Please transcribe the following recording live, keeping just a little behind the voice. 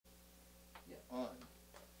One,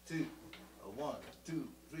 two, 1, 2,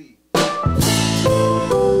 3.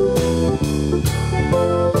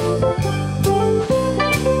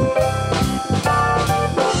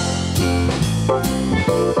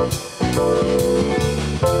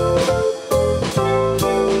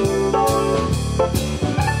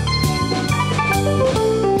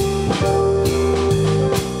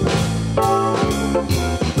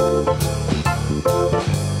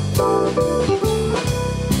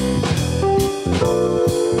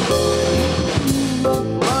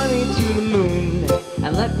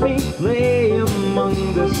 Let me play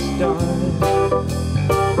among the stars.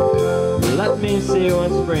 Let me see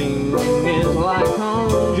what spring is like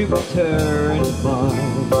on Jupiter and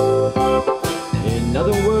Mars. In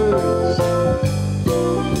other words,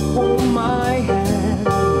 hold my hand.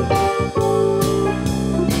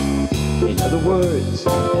 In other words,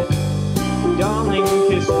 darling,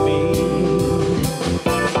 kiss me.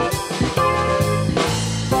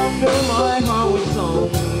 Fill my heart with song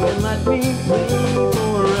and let me play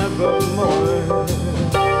forevermore.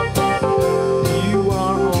 You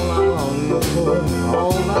are all I long for,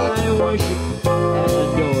 all I worship and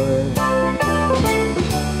adore.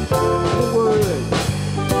 The word,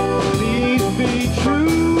 please be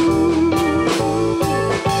true.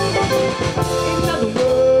 In other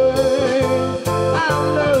words, I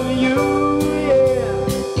love you, yeah.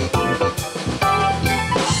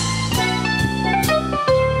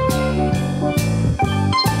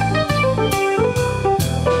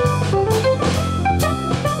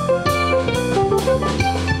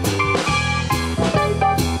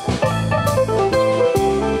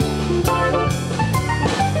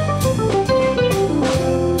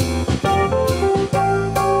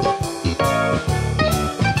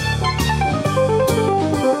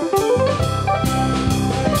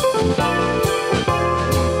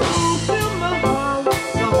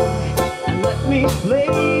 Play